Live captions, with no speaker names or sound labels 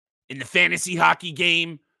In the fantasy hockey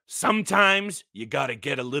game, sometimes you got to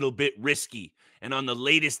get a little bit risky. And on the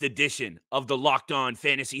latest edition of the Locked On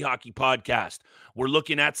Fantasy Hockey Podcast, we're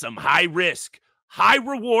looking at some high risk, high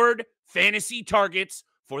reward fantasy targets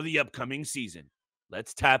for the upcoming season.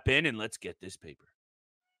 Let's tap in and let's get this paper.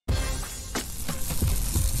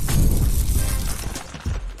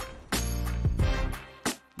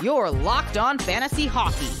 You're Locked On Fantasy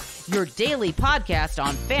Hockey, your daily podcast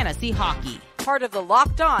on fantasy hockey. Part of the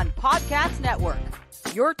Locked On Podcast Network,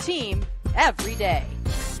 your team every day.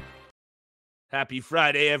 Happy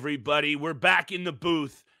Friday, everybody. We're back in the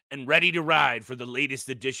booth and ready to ride for the latest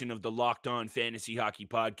edition of the Locked On Fantasy Hockey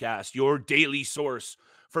Podcast, your daily source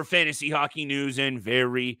for fantasy hockey news, and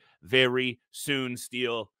very, very soon,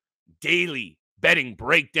 Steele, daily betting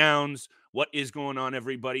breakdowns. What is going on,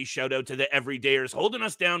 everybody? Shout out to the everydayers holding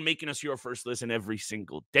us down, making us your first listen every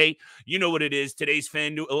single day. You know what it is. Today's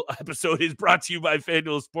FanDuel episode is brought to you by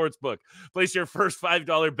FanDuel Sportsbook. Place your first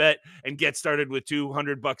 $5 bet and get started with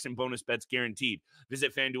 $200 in bonus bets guaranteed.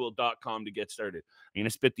 Visit FanDuel.com to get started. I'm going to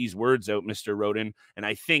spit these words out, Mr. Roden, and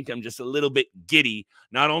I think I'm just a little bit giddy,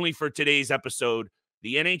 not only for today's episode.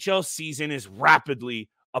 The NHL season is rapidly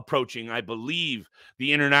approaching. I believe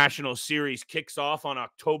the international series kicks off on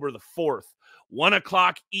October the 4th, 1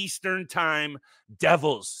 o'clock Eastern time.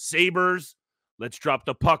 Devils, Sabres, let's drop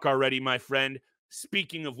the puck already, my friend.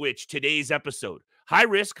 Speaking of which, today's episode, high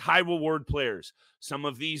risk, high reward players. Some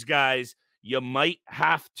of these guys you might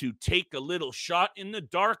have to take a little shot in the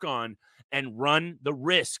dark on and run the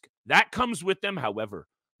risk that comes with them. However,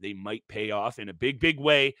 they might pay off in a big, big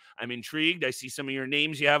way. I'm intrigued. I see some of your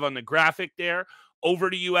names you have on the graphic there.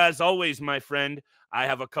 Over to you as always, my friend. I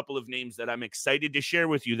have a couple of names that I'm excited to share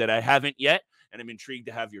with you that I haven't yet, and I'm intrigued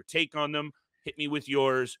to have your take on them. Hit me with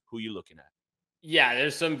yours. Who are you looking at? Yeah,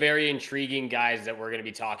 there's some very intriguing guys that we're going to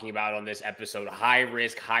be talking about on this episode. High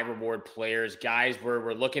risk, high reward players, guys where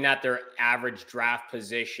we're looking at their average draft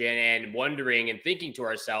position and wondering and thinking to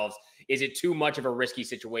ourselves, is it too much of a risky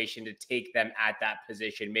situation to take them at that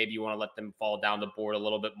position? Maybe you want to let them fall down the board a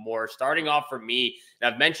little bit more. Starting off for me,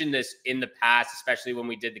 and I've mentioned this in the past, especially when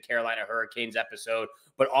we did the Carolina Hurricanes episode,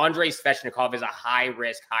 but Andrei Svechnikov is a high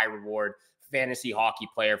risk, high reward fantasy hockey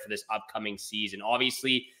player for this upcoming season.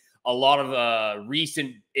 Obviously, a lot of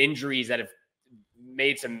recent injuries that have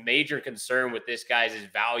made some major concern with this guy's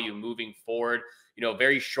value moving forward. You know,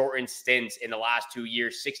 very shortened stints in the last 2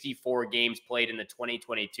 years, 64 games played in the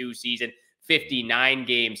 2022 season, 59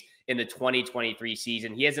 games in the 2023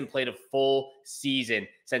 season. He hasn't played a full season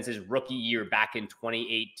since his rookie year back in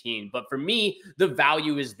 2018. But for me, the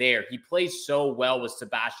value is there. He plays so well with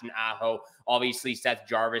Sebastian Aho, obviously Seth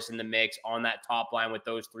Jarvis in the mix on that top line with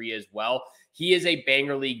those three as well. He is a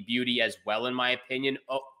banger league beauty as well, in my opinion.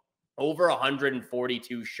 Over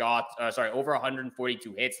 142 over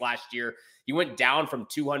 142 hits last year. He went down from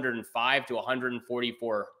 205 to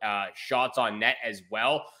 144 shots on net as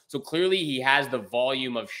well. So clearly he has the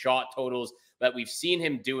volume of shot totals that we've seen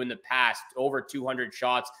him do in the past. Over 200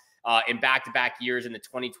 shots in back-to-back years in the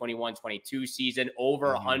 2021-22 season.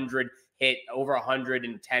 Over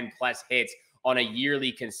 110 plus hits on a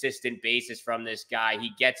yearly consistent basis from this guy. He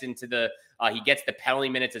gets into he gets the penalty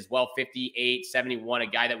minutes as well, 58, 71, a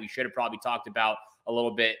guy that we should have probably talked about a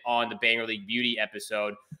little bit on the Banger League Beauty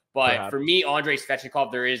episode. But for me, Andrei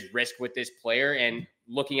Svechnikov, there is risk with this player. And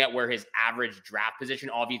looking at where his average draft position,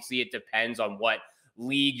 obviously it depends on what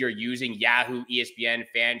league you're using, Yahoo, ESPN,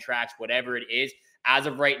 Fantrax, whatever it is. As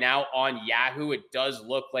of right now on Yahoo, it does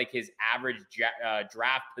look like his average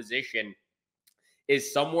draft position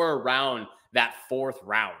is somewhere around that fourth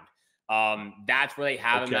round. That's where they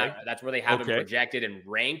have him. That's where they have him projected and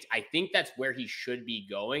ranked. I think that's where he should be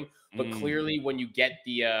going. But clearly, when you get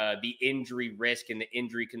the injury risk and the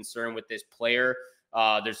injury concern with this player,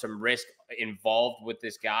 there's some risk involved with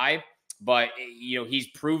this guy. But you know, he's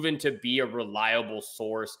proven to be a reliable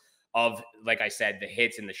source of, like I said, the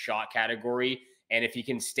hits in the shot category. And if he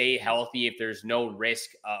can stay healthy, if there's no risk,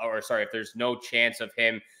 if there's no chance of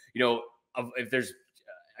him, you know,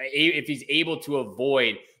 if he's able to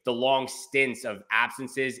avoid the long stints of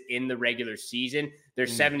absences in the regular season,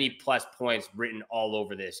 there's 70 plus points written all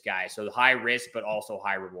over this guy. So high risk, but also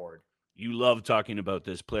high reward. You love talking about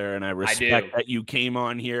this player, and I respect that you came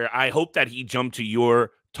on here. I hope that he jumped to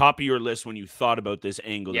your top of your list when you thought about this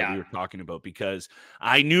angle that we were talking about, because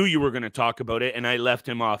I knew you were going to talk about it and I left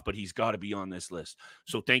him off, but he's got to be on this list.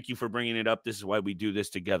 So thank you for bringing it up. This is why we do this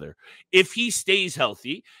together. If he stays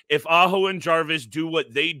healthy, if Aho and Jarvis do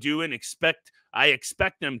what they do and I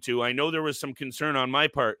expect them to, I know there was some concern on my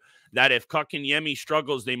part that if Kotkaniemi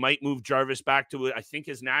struggles, they might move Jarvis back to, I think,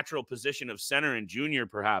 his natural position of center and junior,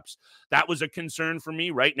 perhaps. That was a concern for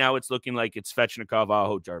me. Right now, it's looking like it's Svechnikov,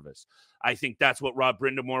 Aho, Jarvis. I think that's what Rob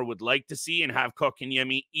Brindamore would like to see, and have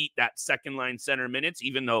Kotkaniemi eat that second-line center minutes,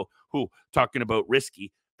 even though, talking about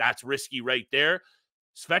risky, that's risky right there.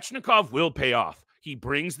 Svechnikov will pay off. He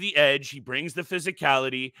brings the edge, he brings the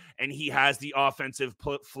physicality, and he has the offensive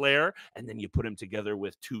flair. And then you put him together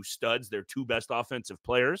with two studs, their two best offensive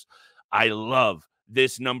players. I love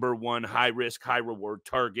this number one high-risk, high-reward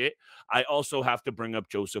target. I also have to bring up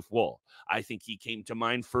Joseph Woll. I think he came to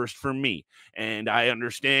mind first for me. And I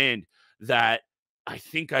understand that I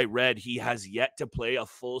think I read he has yet to play a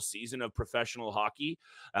full season of professional hockey.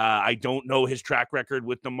 I don't know his track record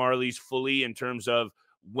with the Marlies fully in terms of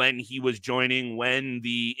when he was joining, when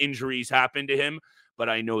the injuries happened to him. But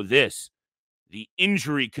I know this, the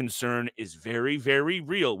injury concern is very, very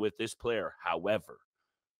real with this player. However,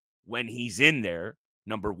 when he's in there,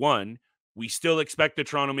 number one, we still expect the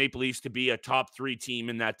Toronto Maple Leafs to be a top 3 team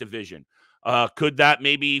in that division. Could that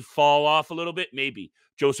maybe fall off a little bit? Maybe.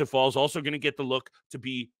 Joseph Woll's also going to get the look to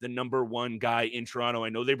be the number 1 guy in Toronto. I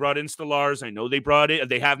know they brought in Stallars. I know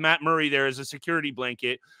they have Matt Murray there as a security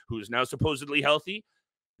blanket, who's now supposedly healthy.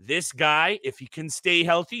 This guy, if he can stay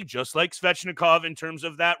healthy, just like Svechnikov in terms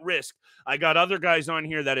of that risk. I got other guys on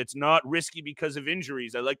here that it's not risky because of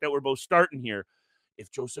injuries. I like that we're both starting here. If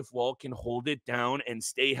Joseph Woll can hold it down and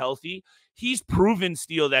stay healthy, he's proven,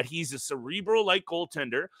 Steele, that he's a cerebral-like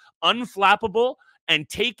goaltender, unflappable, and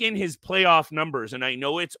take in his playoff numbers. And I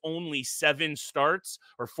know it's only 4 starts,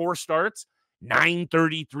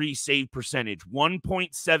 933 save percentage,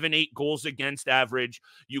 1.78 goals against average.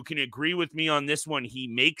 You can agree with me on this one. He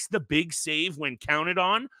makes the big save when counted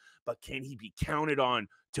on, but can he be counted on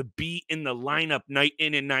to be in the lineup night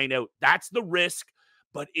in and night out? That's the risk.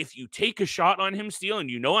 But if you take a shot on him, Steele, and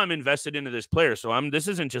you know I'm invested into this player, so this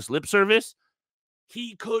isn't just lip service,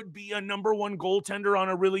 he could be a number 1 goaltender on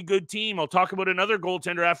a really good team. I'll talk about another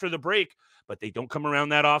goaltender after the break, but they don't come around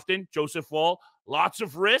that often. Joseph Woll, lots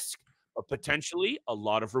of risk, but potentially a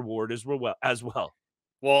lot of reward as well.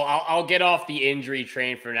 Well, I'll get off the injury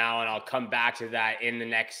train for now, and I'll come back to that in the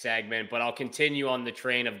next segment, but I'll continue on the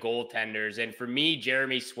train of goaltenders. And for me,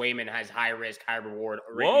 Jeremy Swayman has high risk, high reward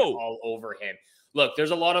written all over him. Look,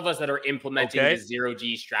 there's a lot of us that are implementing the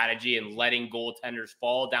 0G strategy and letting goaltenders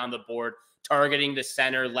fall down the board, targeting the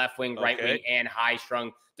center, left wing, right wing, and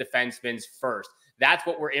high-strung defensemen first. That's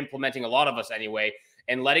what we're implementing, a lot of us anyway,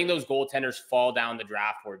 and letting those goaltenders fall down the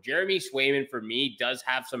draft board. Jeremy Swayman, for me, does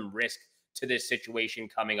have some risk to this situation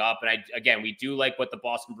coming up. And again, we do like what the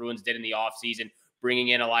Boston Bruins did in the offseason, bringing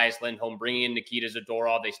in Elias Lindholm, bringing in Nikita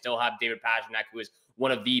Zadorov. They still have David Pastrnak, who is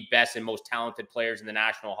one of the best and most talented players in the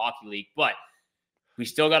National Hockey League. But we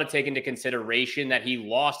still got to take into consideration that he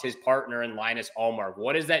lost his partner in Linus Ullmark.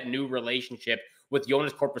 What is that new relationship with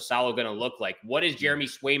Jonas Korpisalo going to look like? What is Jeremy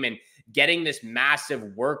Swayman getting this massive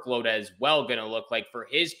workload as well going to look like for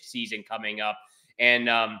his season coming up? And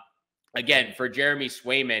again, for Jeremy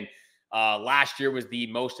Swayman, last year was the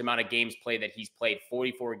most amount of games played that he's played,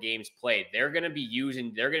 44 games played. They're going to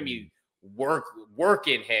be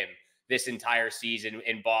working him this entire season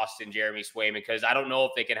in Boston, Jeremy Swayman, because I don't know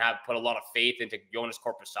if they can put a lot of faith into Jonas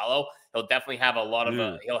Korpisalo. He'll definitely have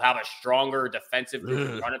he'll have a stronger defensive group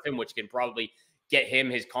in front of him, which can probably get him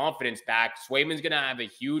his confidence back. Swayman's going to have a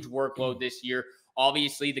huge workload this year.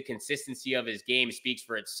 Obviously, the consistency of his game speaks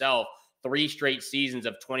for itself. 3 straight seasons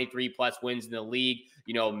of 23-plus wins in the league,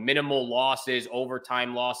 minimal losses,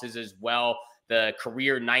 overtime losses as well. The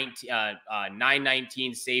career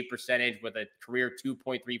 919 save percentage with a career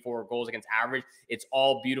 2.34 goals against average. It's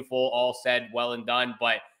all beautiful, all said, well and done,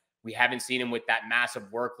 but we haven't seen him with that massive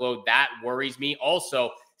workload. That worries me.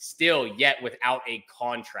 Also, still yet without a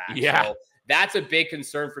contract. Yeah. So that's a big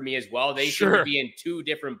concern for me as well. They seem to be in 2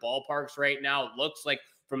 different ballparks right now. It looks like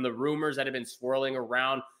from the rumors that have been swirling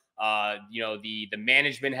around, the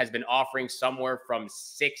management has been offering somewhere from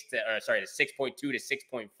 6.2 to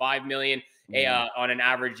 6.5 million on an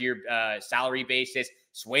average year salary basis.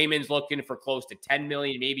 Swayman's looking for close to 10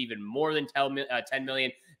 million, maybe even more than 10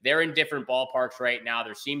 million. They're in different ballparks right now.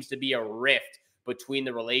 There seems to be a rift between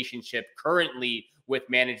the relationship currently with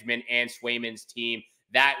management and Swayman's team.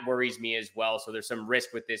 That worries me as well. So there's some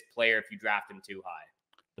risk with this player if you draft him too high.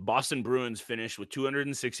 The Boston Bruins finished with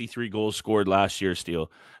 263 goals scored last year,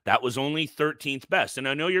 Steele. That was only 13th best. And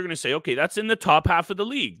I know you're going to say, okay, that's in the top half of the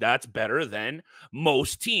league. That's better than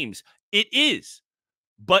most teams. It is.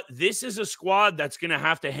 But this is a squad that's going to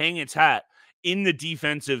have to hang its hat in the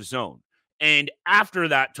defensive zone. And after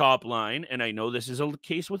that top line, and I know this is a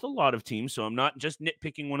case with a lot of teams, so I'm not just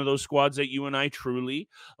nitpicking one of those squads that you and I truly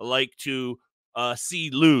like to see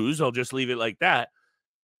lose. I'll just leave it like that.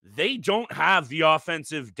 They don't have the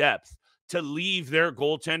offensive depth to leave their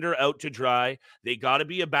goaltender out to dry. They got to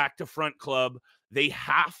be a back to front club. They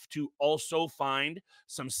have to also find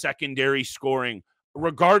some secondary scoring,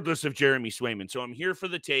 regardless of Jeremy Swayman. So I'm here for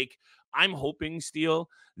the take. I'm hoping, Steele,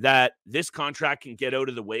 that this contract can get out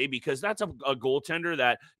of the way, because that's a goaltender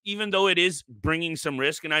that, even though it is bringing some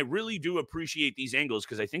risk, and I really do appreciate these angles,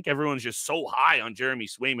 because I think everyone's just so high on Jeremy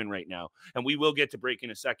Swayman right now, and we will get to break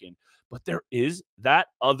in a second. But there is that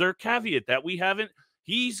other caveat that we haven't.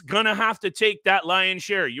 He's going to have to take that lion's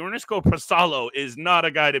share. Jurnisko Prasalo is not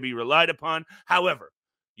a guy to be relied upon. However,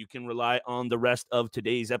 you can rely on the rest of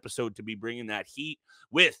today's episode to be bringing that heat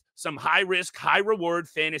with some high-risk, high-reward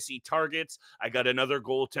fantasy targets. I got another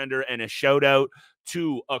goaltender and a shout-out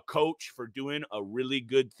to a coach for doing a really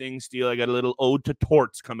good thing, Steele. I got a little ode to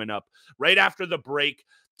Torts coming up right after the break.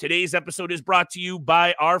 Today's episode is brought to you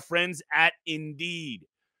by our friends at Indeed.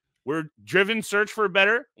 We're driven search for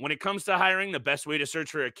better. When it comes to hiring, the best way to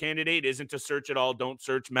search for a candidate isn't to search at all. Don't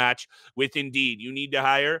search, match with Indeed. You need to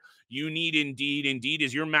hire. You need Indeed. Indeed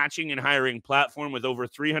is your matching and hiring platform with over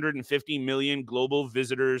 350 million global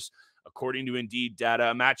visitors, according to Indeed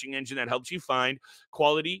data, a matching engine that helps you find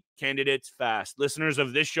quality candidates fast. Listeners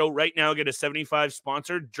of this show right now get a $75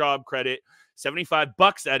 sponsored job credit.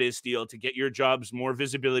 $75, that is, Steele, to get your jobs more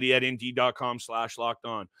visibility at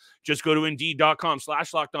Indeed.com/lockedon. Just go to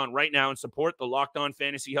Indeed.com/lockedon right now and support the Locked On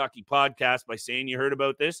Fantasy Hockey Podcast by saying you heard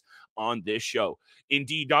about this on this show.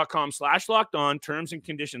 Indeed.com/lockedon. Terms and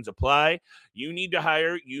conditions apply. You need to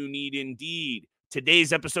hire. You need Indeed.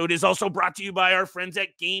 Today's episode is also brought to you by our friends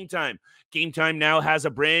at Game Time. Game Time now has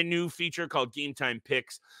a brand new feature called Game Time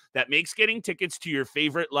Picks that makes getting tickets to your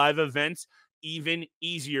favorite live events even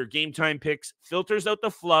easier. Game Time Picks filters out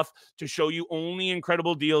the fluff to show you only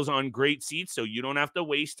incredible deals on great seats, so you don't have to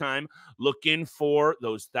waste time looking for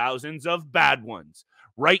those thousands of bad ones.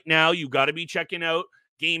 Right now, you got to be checking out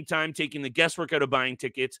Game Time, taking the guesswork out of buying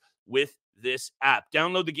tickets with this app.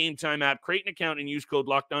 Download the Game Time app, create an account, and use code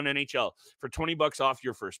LOCKEDONNHL for $20 off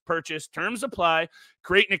your first purchase. Terms apply.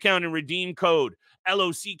 Create an account and redeem code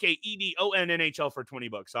LOCKEDONNHL for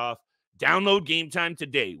 $20 off. Download Game Time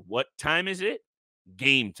today. What time is it?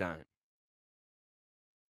 Game time.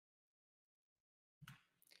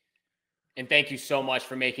 And thank you so much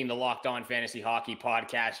for making the Locked On Fantasy Hockey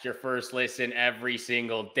Podcast your first listen every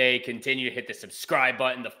single day. Continue to hit the subscribe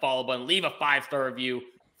button, the follow button, leave a 5-star review.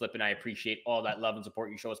 Flip and I appreciate all that love and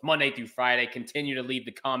support you show us Monday through Friday. Continue to leave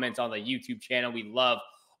the comments on the YouTube channel. We love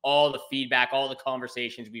all the feedback, all the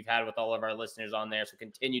conversations we've had with all of our listeners on there. So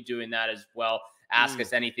continue doing that as well. Ask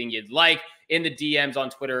us anything you'd like in the DMs on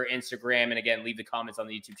Twitter or Instagram. And again, leave the comments on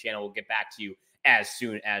the YouTube channel. We'll get back to you as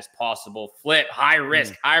soon as possible. Flip, high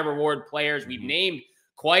risk, high reward players. We've named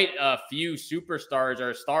quite a few superstars,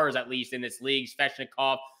 or stars at least, in this league.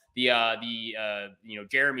 Svechnikov,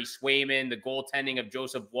 Jeremy Swayman, the goaltending of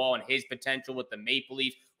Joseph Woll and his potential with the Maple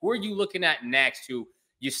Leafs. Who are you looking at next? Who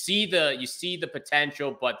you see the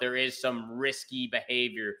potential, but there is some risky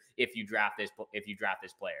behavior if you draft this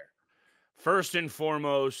player. First and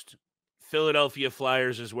foremost, Philadelphia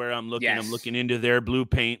Flyers is where I'm looking. Yes. I'm looking into their blue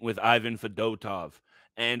paint with Ivan Fedotov.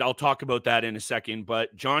 And I'll talk about that in a second.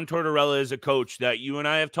 But John Tortorella is a coach that you and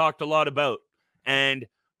I have talked a lot about. And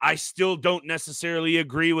I still don't necessarily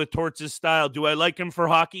agree with Torts' style. Do I like him for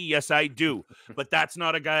hockey? Yes, I do. But that's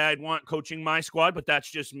not a guy I'd want coaching my squad, but that's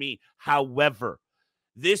just me. However,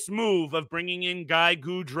 this move of bringing in Guy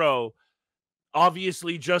Gaudreau,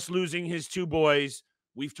 obviously just losing his two boys,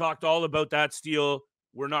 we've talked all about that, Steele.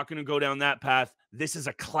 We're not going to go down that path. This is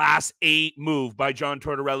a Class A move by John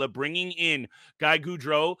Tortorella, bringing in Guy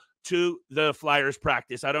Gaudreau to the Flyers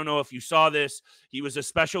practice. I don't know if you saw this. He was a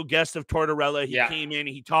special guest of Tortorella. He came in,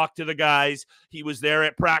 he talked to the guys. He was there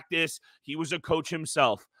at practice. He was a coach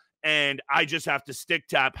himself. And I just have to stick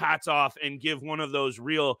tap, hats off, and give one of those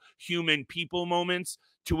real human people moments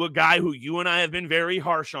to a guy who you and I have been very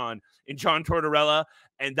harsh on in John Tortorella.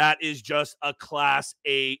 And that is just a Class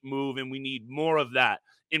A move, and we need more of that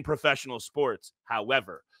in professional sports.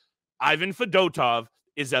 However, Ivan Fedotov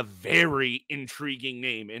is a very intriguing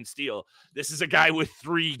name. And Steele, this is a guy with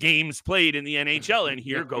 3 games played in the NHL, and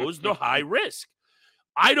here goes the high risk.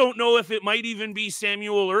 I don't know if it might even be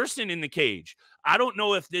Samuel Ursin in the cage. I don't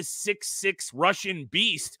know if this 6'6" Russian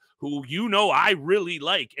beast, who you know I really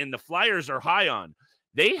like and the Flyers are high on,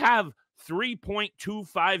 they have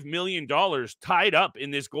 $3.25 million tied up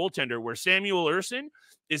in this goaltender, where Samuel Ursin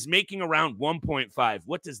is making around 1.5.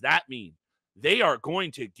 What does that mean? they are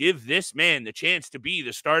going to give this man the chance to be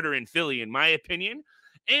the starter in Philly, in my opinion.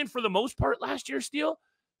 And for the most part last year, Steele,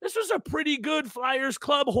 this was a pretty good Flyers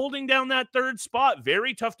club holding down that third spot.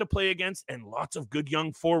 Very tough to play against, and lots of good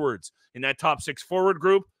young forwards in that top 6 forward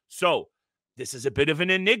group. So this is a bit of an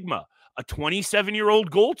enigma. A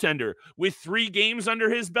 27-year-old goaltender with 3 games under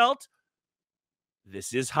his belt.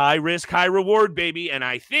 This is high risk, high reward, baby. And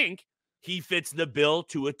I think he fits the bill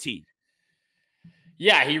to a T.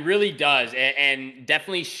 Yeah, he really does, and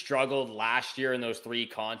definitely struggled last year in those 3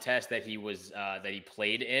 contests that he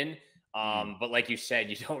played in. But like you said,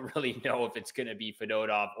 you don't really know if it's going to be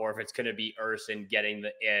Fedotov or if it's going to be Urson getting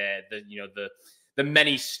the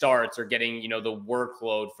many starts or getting the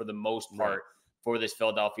workload for the most part for this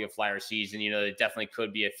Philadelphia Flyers season. It definitely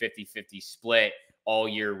could be a 50-50 split all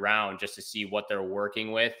year round just to see what they're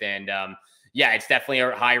working with. And yeah, it's definitely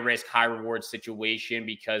a high risk, high reward situation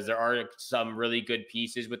because there are some really good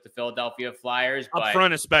pieces with the Philadelphia Flyers. Up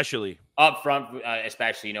front, especially.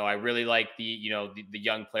 I really like the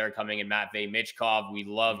young player coming in, Matvei Michkov. We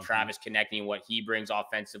love Travis Konecny and what he brings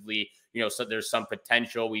offensively. So there's some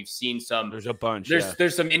potential. We've seen some. There's a bunch.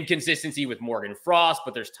 There's some inconsistency with Morgan Frost,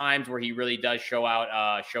 but there's times where he really does show out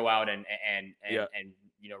and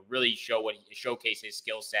really showcase his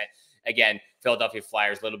skill set. Again, Philadelphia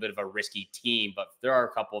Flyers, a little bit of a risky team, but there are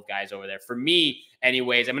a couple of guys over there. For me,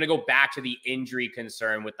 anyways, I'm going to go back to the injury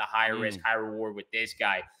concern with the high risk, high reward with this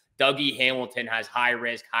guy. Dougie Hamilton has high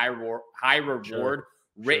risk, high reward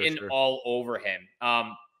written all over him.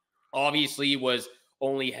 Obviously, was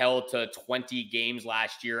only held to 20 games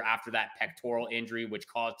last year after that pectoral injury, which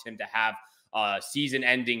caused him to have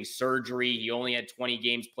season-ending surgery. He only had 20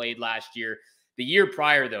 games played last year. The year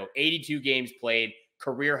prior, though, 82 games played.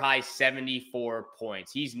 Career high 74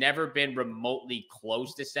 points. He's never been remotely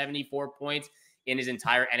close to 74 points in his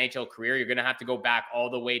entire NHL career. You're going to have to go back all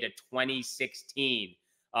the way to 2016.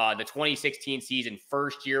 The 2016 season,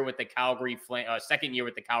 second year with the Calgary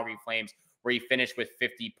Flames, where he finished with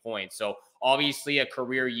 50 points. So obviously a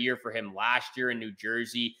career year for him last year in New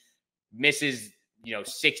Jersey. Misses,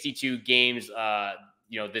 62 games,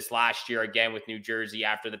 this last year again with New Jersey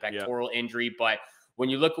after the pectoral injury. But when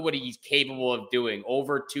you look at what he's capable of doing,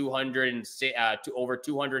 over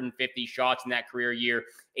 250 shots in that career year,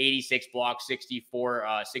 86 blocks,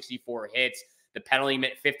 64 hits,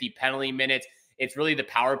 50 penalty minutes. It's really the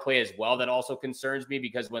power play as well that also concerns me,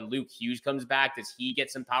 because when Luke Hughes comes back, does he get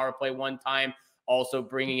some power play one time? Also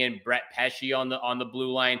bringing in Brett Pesce on the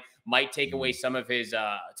blue line might take away some of his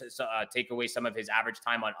average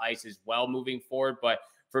time on ice as well moving forward. But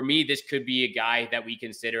for me, this could be a guy that we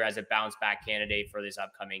consider as a bounce back candidate for this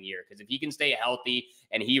upcoming year. Because if he can stay healthy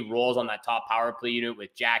and he rolls on that top power play unit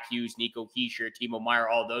with Jack Hughes, Nico Hischier, Timo Meier,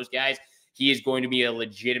 all those guys, he is going to be a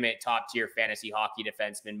legitimate top tier fantasy hockey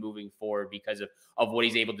defenseman moving forward because of what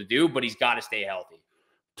he's able to do, but he's got to stay healthy.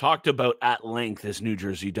 Talked about at length this New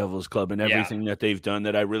Jersey Devils club and everything that they've done,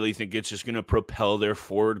 that I really think it's just going to propel their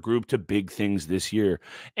forward group to big things this year,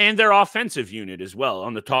 and their offensive unit as well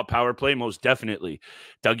on the top power play. Most definitely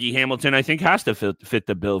Dougie Hamilton, I think, has to fit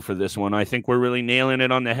the bill for this one. I think we're really nailing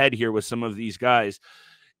it on the head here with some of these guys.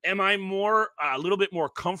 Am I a little bit more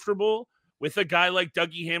comfortable with a guy like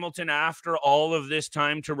Dougie Hamilton after all of this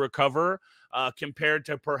time to recover, compared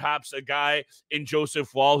to perhaps a guy in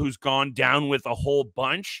Joseph Woll who's gone down with a whole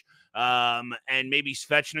bunch, and maybe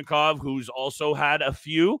Svechnikov, who's also had a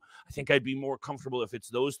few? I think I'd be more comfortable if it's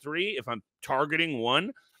those three. If I'm targeting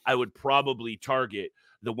one, I would probably target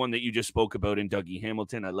the one that you just spoke about in Dougie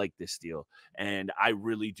Hamilton. I like this deal, and I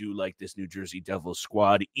really do like this New Jersey Devils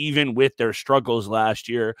squad, even with their struggles last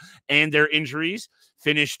year and their injuries.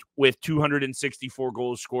 Finished with 264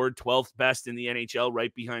 goals scored, 12th best in the NHL,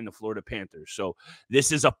 right behind the Florida Panthers. So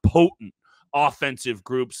this is a potent offensive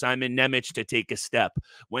group. Simon Nemec to take a step.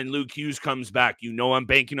 When Luke Hughes comes back, I'm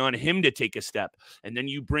banking on him to take a step. And then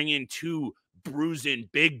you bring in 2 bruising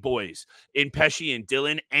big boys in Pesce and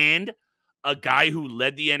Dillon, and a guy who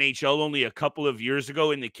led the NHL only a couple of years ago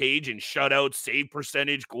in the cage and shutouts, save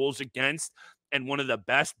percentage, goals against, and one of the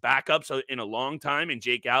best backups in a long time in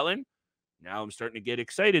Jake Allen. Now I'm starting to get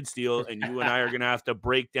excited, Steele, and you and I are going to have to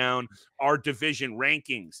break down our division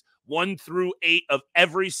rankings, 1 through 8 of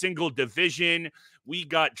every single division. We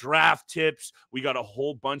got draft tips. We got a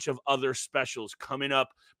whole bunch of other specials coming up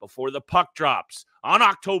before the puck drops on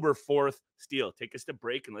October 4th. Steele, take us to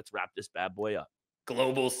break and let's wrap this bad boy up.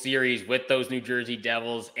 Global series with those New Jersey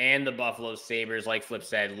Devils and the Buffalo Sabres. Like Flip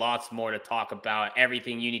said, lots more to talk about.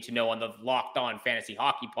 Everything you need to know on the Locked On Fantasy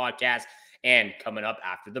Hockey podcast, and coming up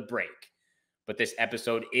after the break. But this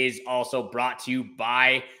episode is also brought to you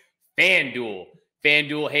by FanDuel.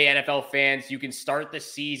 FanDuel, hey, NFL fans, you can start the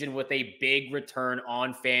season with a big return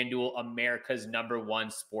on FanDuel, America's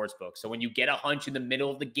 #1 sportsbook. So when you get a hunch in the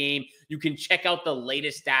middle of the game, you can check out the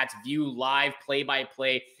latest stats, view live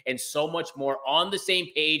play-by-play, and so much more on the same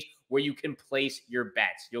page where you can place your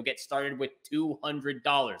bets. You'll get started with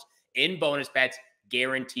 $200 in bonus bets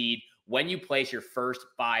guaranteed when you place your first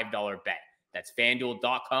 $5 bet. That's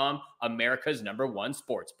FanDuel.com, America's #1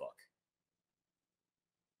 sportsbook.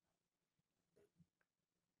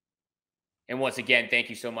 And once again, thank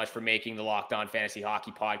you so much for making the Locked On Fantasy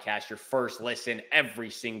Hockey Podcast your first listen every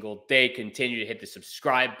single day. Continue to hit the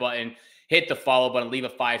subscribe button, hit the follow button, leave a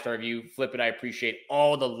 5-star review. Flip it. I appreciate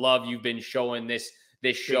all the love you've been showing this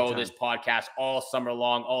show, this podcast all summer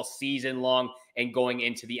long, all season long, and going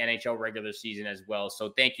into the NHL regular season as well. So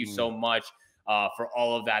thank you so much for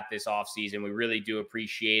all of that this offseason. We really do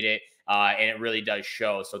appreciate it, and it really does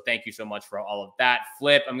show. So thank you so much for all of that.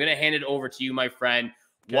 Flip, I'm going to hand it over to you, my friend.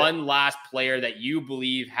 Okay. One last player that you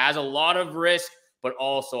believe has a lot of risk, but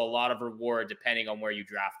also a lot of reward depending on where you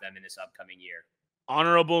draft them in this upcoming year.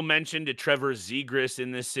 Honorable mention to Trevor Zegras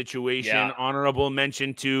in this situation. Yeah. Honorable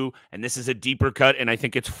mention to, and this is a deeper cut, and I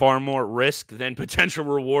think it's far more risk than potential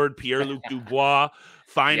reward, Pierre-Luc Dubois.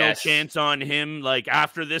 Final chance on him. Like,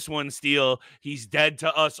 after this one, Steele, he's dead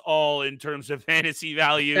to us all in terms of fantasy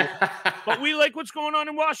value. But we like what's going on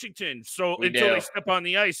in Washington. So until we step on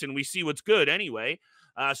the ice and we see what's good anyway.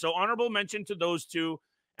 So honorable mention to those two.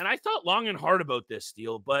 And I thought long and hard about this,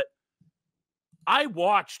 Steele, but I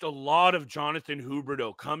watched a lot of Jonathan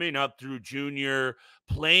Huberdeau coming up through junior,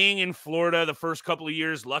 playing in Florida the first couple of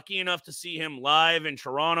years, lucky enough to see him live in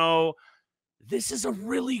Toronto. This is a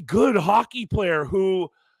really good hockey player who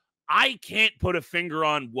I can't put a finger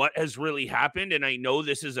on what has really happened. And I know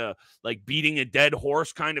this is a like beating a dead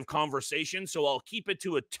horse kind of conversation, so I'll keep it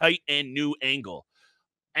to a tight and new angle.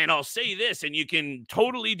 And I'll say this, and you can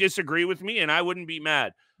totally disagree with me, and I wouldn't be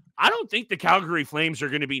mad. I don't think the Calgary Flames are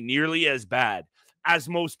going to be nearly as bad as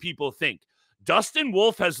most people think. Dustin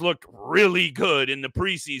Wolf has looked really good in the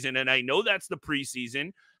preseason, and I know that's the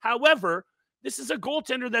preseason. However, this is a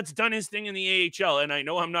goaltender that's done his thing in the AHL, and I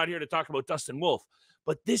know I'm not here to talk about Dustin Wolf,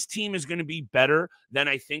 but this team is going to be better than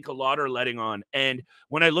I think a lot are letting on. And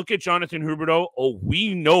when I look at Jonathan Huberdeau,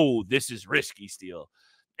 we know this is risky, Steele.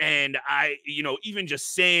 And even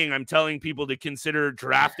just saying, I'm telling people to consider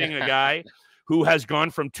drafting a guy who has gone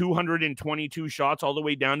from 222 shots all the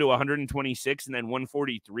way down to 126 and then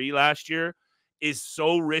 143 last year is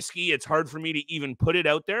so risky. It's hard for me to even put it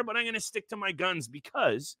out there, but I'm going to stick to my guns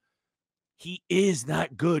because he is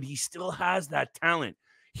that good. He still has that talent.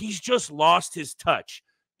 He's just lost his touch.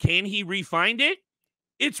 Can he re-find it?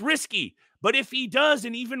 It's risky. But if he does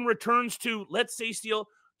and even returns to, let's say, Steele,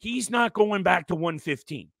 he's not going back to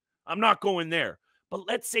 115. I'm not going there. But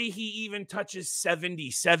let's say he even touches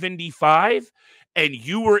 70, 75, and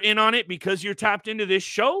you were in on it because you're tapped into this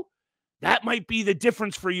show. That might be the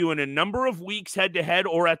difference for you in a number of weeks head-to-head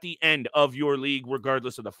or at the end of your league,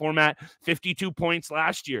 regardless of the format. 52 points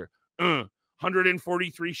last year.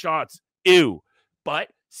 143 shots. Ew.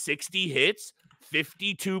 But 60 hits,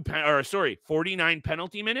 49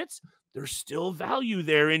 penalty minutes. There's still value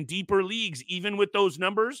there in deeper leagues, even with those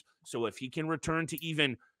numbers. So if he can return to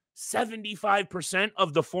even 75%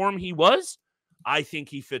 of the form he was, I think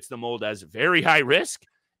he fits the mold as very high risk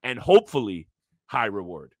and hopefully high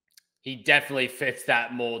reward. He definitely fits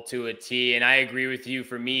that mold to a T. And I agree with you.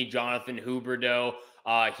 For me, Jonathan Huberdeau,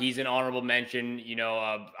 he's an honorable mention.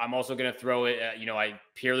 I'm also going to throw it,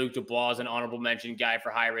 Pierre-Luc Dubois is an honorable mention guy for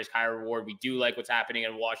high risk, high reward. We do like what's happening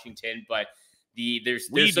in Washington, but there's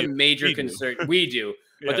some major concern. We do.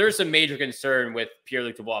 But there's some major concern with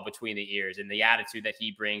Pierre-Luc Dubois between the ears and the attitude that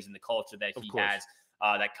he brings and the culture that he has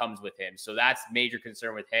that comes with him. So that's major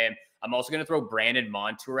concern with him. I'm also going to throw Brandon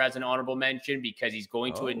Montour as an honorable mention because he's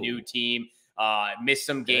going to a new team, missed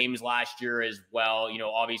some games last year as well.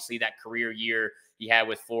 Obviously that career year he had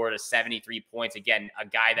with Florida, 73 points. Again, a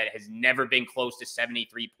guy that has never been close to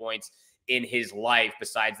 73 points in his life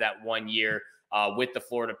besides that 1 year. With the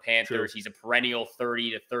Florida Panthers. True. He's a perennial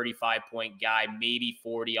 30 to 35 point guy, maybe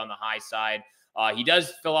 40 on the high side. He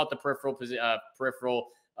does fill out the peripheral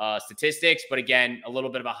statistics, but again, a little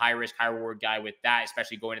bit of a high risk, high reward guy with that,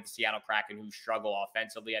 especially going to the Seattle Kraken who struggle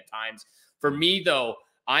offensively at times. For me, though,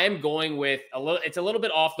 I am going with it's a little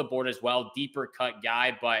bit off the board as well, deeper cut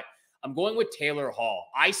guy, but I'm going with Taylor Hall.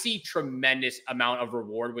 I see tremendous amount of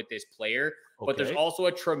reward with this player, but there's also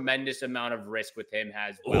a tremendous amount of risk with him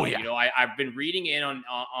as well. I've been reading in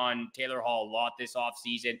on Taylor Hall a lot this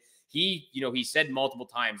offseason. He said multiple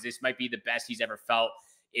times this might be the best he's ever felt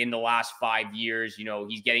in the last 5 years.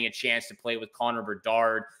 He's getting a chance to play with Connor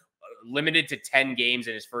Bedard, limited to 10 games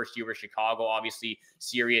in his first year with Chicago. Obviously,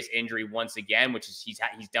 serious injury once again, which is he's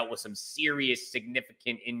dealt with some serious,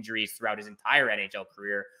 significant injuries throughout his entire NHL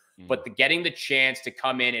career. But getting the chance to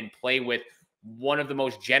come in and play with one of the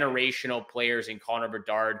most generational players in Connor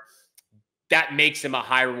Bedard, that makes him a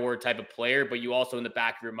high reward type of player. But you also, in the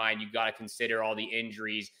back of your mind, you got to consider all the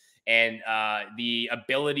injuries and the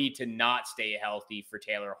ability to not stay healthy for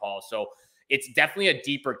Taylor Hall. So it's definitely a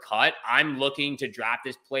deeper cut. I'm looking to draft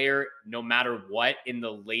this player no matter what in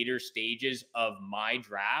the later stages of my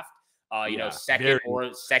draft.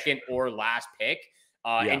 Second or last pick.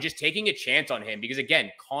 And just taking a chance on him because,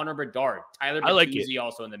 again, Connor Bedard, Tyler Bertuzzi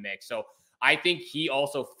also in the mix. So I think he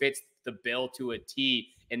also fits the bill to a T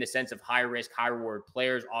in the sense of high risk, high reward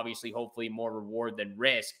players. Obviously, hopefully more reward than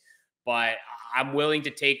risk. But I'm willing to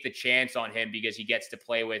take the chance on him because he gets to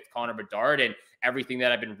play with Connor Bedard, and everything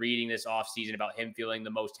that I've been reading this offseason about him feeling the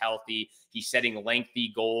most healthy. He's setting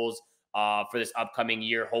lengthy goals for this upcoming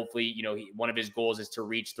year. Hopefully, one of his goals is to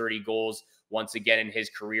reach 30 goals once again in his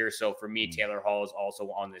career. So for me, Taylor Hall is also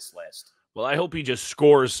on this list. Well, I hope he just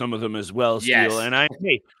scores some of them as well, Steele. Yes. And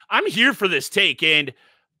I'm here for this take. And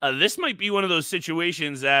this might be one of those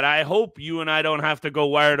situations that I hope you and I don't have to go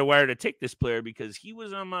wire to wire to take this player because he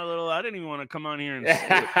was on my little, I didn't even want to come on here and say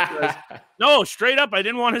it. No, straight up, I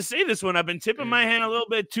didn't want to say this one. I've been tipping my hand a little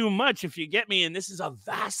bit too much, if you get me. And this is a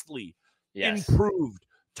vastly improved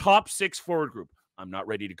top 6 forward group. I'm not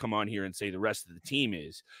ready to come on here and say the rest of the team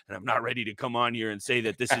is. And I'm not ready to come on here and say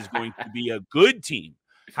that this is going to be a good team.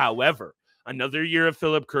 However, another year of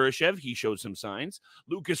Philip Kurashev. He showed some signs.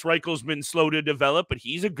 Lucas Reichel's been slow to develop, but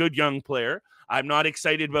he's a good young player. I'm not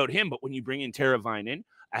excited about him, but when you bring in Teravainen,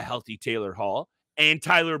 a healthy Taylor Hall, and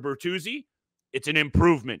Tyler Bertuzzi, it's an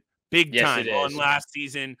improvement. Big time on last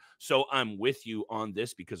season. So I'm with you on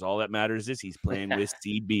this because all that matters is he's playing with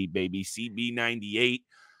CB, baby. CB 98.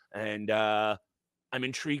 And I'm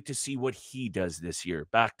intrigued to see what he does this year.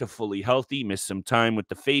 Back to fully healthy. Missed some time with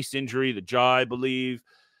the face injury, the jaw, I believe.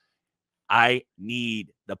 I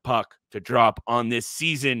need the puck to drop on this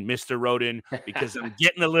season, Mr. Roden, because I'm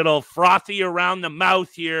getting a little frothy around the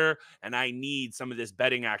mouth here, and I need some of this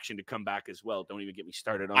betting action to come back as well. Don't even get me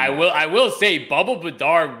started on that. I will say Bubble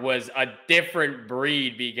Bedard was a different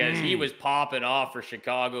breed because he was popping off for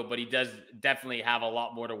Chicago, but he does definitely have a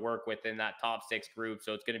lot more to work with in that top 6 group.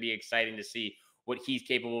 So it's going to be exciting to see what he's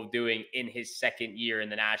capable of doing in his second year in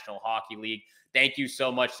the National Hockey League. Thank you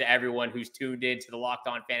so much to everyone who's tuned in to the Locked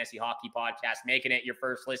On Fantasy Hockey Podcast, making it your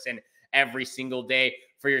first listen every single day.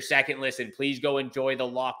 For your second listen, please go enjoy the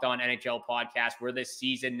Locked On NHL Podcast, where this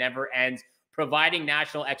season never ends, providing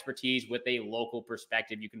national expertise with a local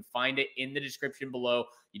perspective. You can find it in the description below.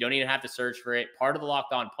 You don't even have to search for it. Part of the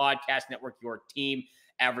Locked On Podcast Network, your team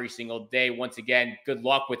every single day. Once again, good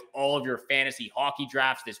luck with all of your fantasy hockey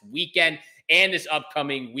drafts this weekend and this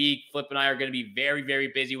upcoming week. Flip and I are going to be very,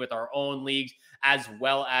 very busy with our own leagues, as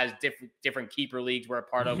well as different keeper leagues we're a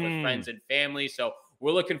part of with friends and family. So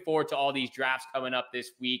we're looking forward to all these drafts coming up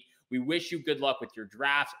this week. We wish you good luck with your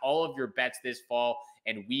drafts, all of your bets this fall,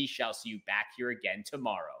 and we shall see you back here again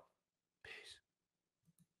tomorrow.